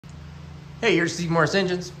Hey, here's Steve Morris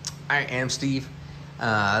Engines. I am Steve.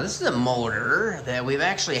 This is a motor that we've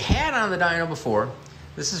actually had on the dyno before.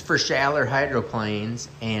 This is for shallower hydroplanes,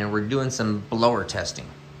 and we're doing some blower testing.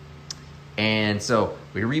 And so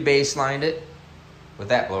we re-baselined it with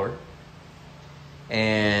that blower,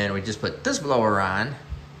 and we just put this blower on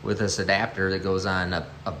with this adapter that goes on up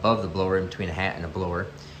above the blower, in between a hat and a blower,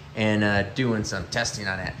 and doing some testing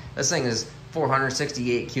on that. This thing is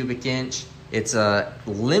 468 cubic inch. It's a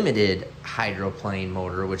limited hydroplane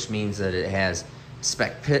motor, which means that it has this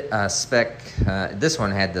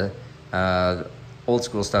one had the old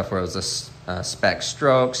school stuff where it was a spec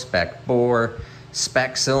stroke, spec bore,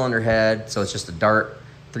 spec cylinder head. So it's just a Dart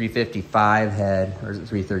 355 head, or is it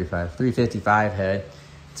 335? 355 head.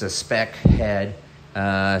 It's a spec head.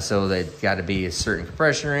 So they've got to be a certain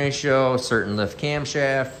compression ratio, certain lift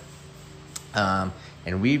camshaft.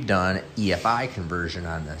 And we've done EFI conversion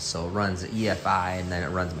on this. So it runs EFI and then it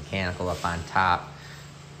runs mechanical up on top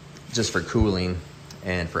just for cooling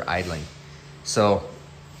and for idling. So,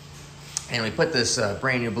 and we put this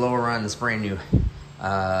brand new blower on this brand new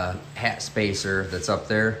hat spacer that's up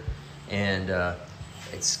there. And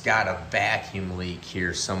it's got a vacuum leak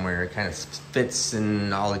here somewhere. It kind of fits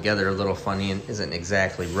in all together a little funny and isn't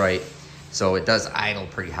exactly right. So it does idle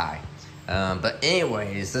pretty high. But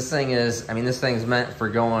anyways, this thing's meant for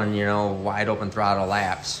going, wide open throttle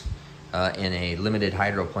laps in a limited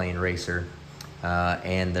hydroplane racer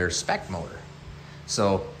and their spec motor.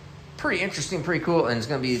 So pretty interesting, pretty cool, and it's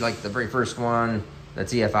going to be like the very first one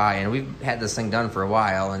that's EFI. And we've had this thing done for a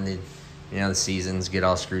while, and the seasons get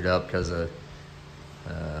all screwed up because of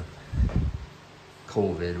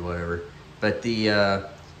COVID, whatever. But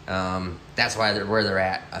that's why they're where they're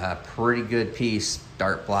at. Pretty good piece.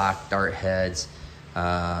 Dart block, dart heads. Like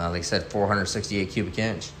I said, 468 cubic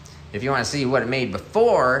inch. If you want to see what it made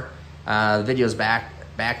before, the video's back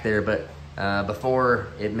there. But before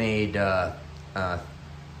it made, well,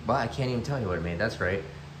 I can't even tell you what it made. That's right.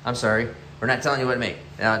 I'm sorry. We're not telling you what it made.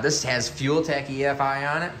 This has Fuel Tech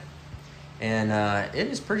EFI on it, and it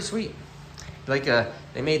is pretty sweet. Like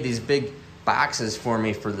they made these big boxes for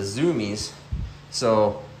me for the zoomies,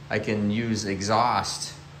 so I can use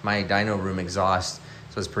exhaust, my dyno room exhaust.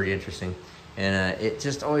 So it's pretty interesting. And it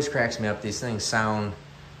just always cracks me up. These things sound,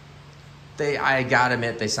 I gotta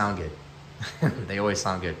admit, they sound good. They always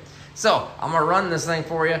sound good. So I'm gonna run this thing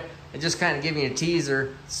for you and just kind of give you a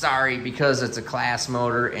teaser. Sorry, because it's a class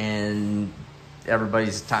motor and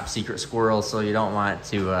everybody's top secret squirrel, so you don't want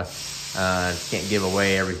to, can't give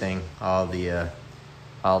away everything, all the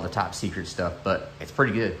top secret stuff, but it's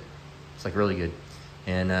pretty good. It's like really good.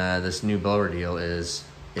 And this new blower deal is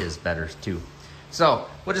better too. So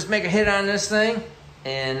we'll just make a hit on this thing,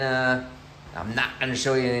 and I'm not going to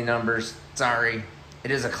show you any numbers. Sorry.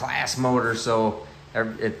 It is a class motor, so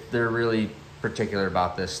they're really particular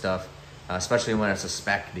about this stuff, especially when it's a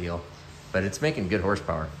spec deal. But it's making good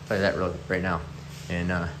horsepower. I'll tell you that right now. And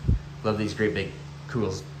love these great big,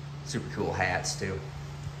 cool, super cool hats too.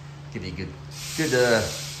 Give you a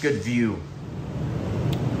good view.